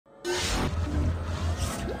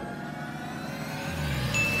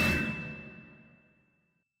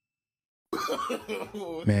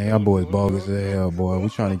Man, y'all boys bogus as hell, boy. We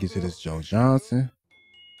trying to get to this Joe Johnson.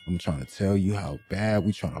 I'm trying to tell you how bad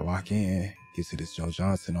we trying to lock in, get to this Joe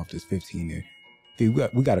Johnson off this 15 and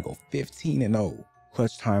we got to go 15-0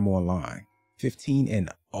 clutch time online.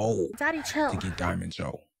 15-0 Daddy, chill. to get Diamond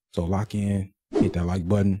Joe. So lock in, hit that like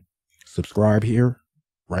button, subscribe here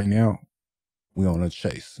right now. We on a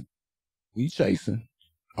chase. We chasing.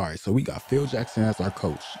 All right, so we got Phil Jackson as our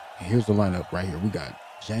coach. And here's the lineup right here. We got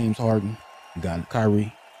James Harden, we got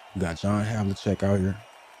Kyrie, we got John Havlicek out here,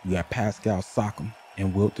 we got Pascal Siakam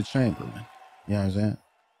and Wilt the Chamberlain. You know what I'm saying?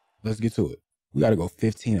 Let's get to it. We got to go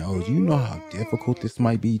 15-0. Do you know how difficult this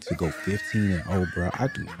might be to go 15-0, bro? I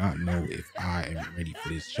do not know if I am ready for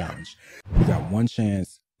this challenge. We got one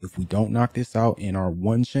chance. If we don't knock this out in our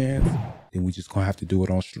one chance, then we just gonna have to do it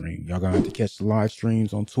on stream. Y'all gonna have to catch the live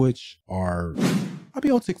streams on Twitch, or I'll be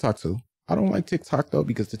on TikTok too. I don't like TikTok though,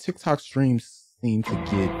 because the TikTok streams seem to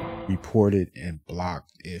get reported and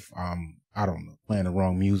blocked if I don't know, playing the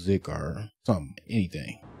wrong music or something,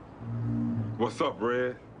 anything. What's up,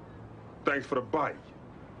 Red? Thanks for the bite.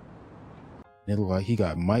 It look like he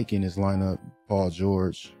got Mike in his lineup, Paul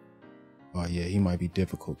George. Oh yeah, he might be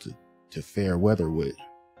difficult to fair weather with.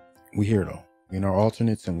 We here though. We in our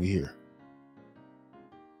alternates and we here.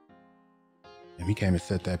 And he came and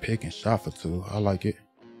set that pick and shot for two. I like it.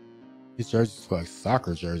 His jerseys look like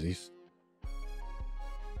soccer jerseys.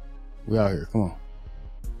 We out here, come on.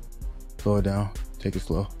 Slow it down, take it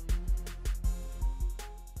slow.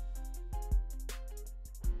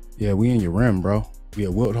 Yeah, we in your rim, bro. We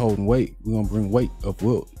have Wilt holding weight. We're gonna bring weight of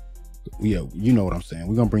Wilt. Yeah, you know what I'm saying.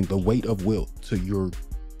 We're gonna bring the weight of Wilt to your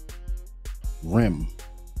rim.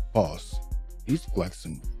 Pause. He's like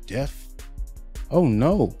some death. Oh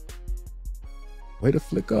no. Way to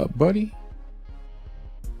flick up, buddy.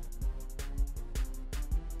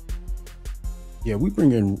 Yeah, we're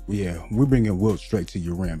bringing Wilt straight to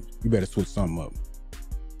your rim. You better switch something up.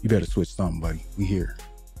 You better switch something, buddy. We here.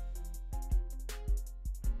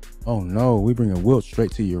 Oh no, we bringing Wilt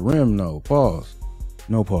straight to your rim. No, pause.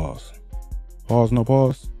 No pause. Pause, no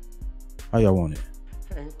pause. How y'all want it?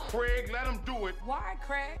 And Craig, let him do it. Why,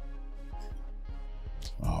 Craig?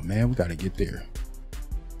 Oh man, we gotta get there.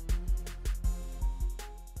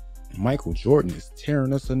 Michael Jordan is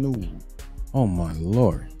tearing us a new. Oh my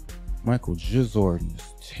lord. Michael Jordan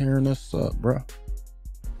is tearing us up, bruh.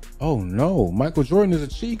 Oh no, Michael Jordan is a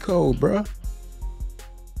cheat code, bruh.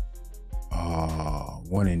 Oh,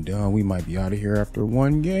 one and done. We might be out of here after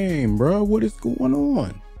one game, bruh. What is going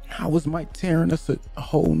on? How is Mike tearing us a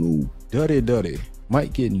whole new duddy?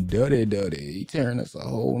 Mike getting duddy. He tearing us a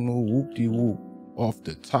whole new whoop-de-whoop off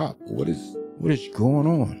the top. What is going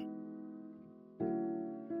on?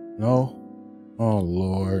 No? Oh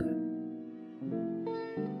Lord.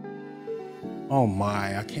 Oh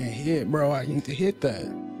my, I can't hit, bro. I need to hit that.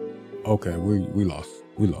 Okay, we lost.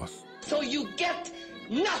 We lost. So you get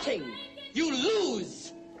nothing. You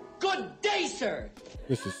lose. Good day, sir.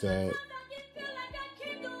 This is sad.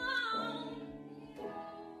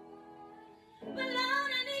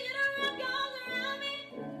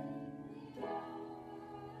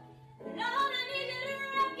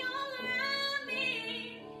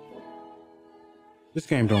 This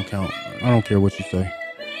game don't count. I don't care what you say.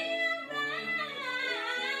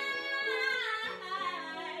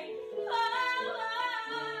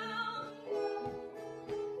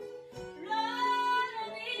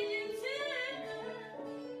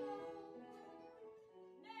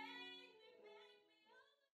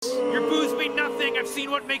 Your booze mean nothing. I've seen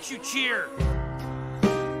what makes you cheer.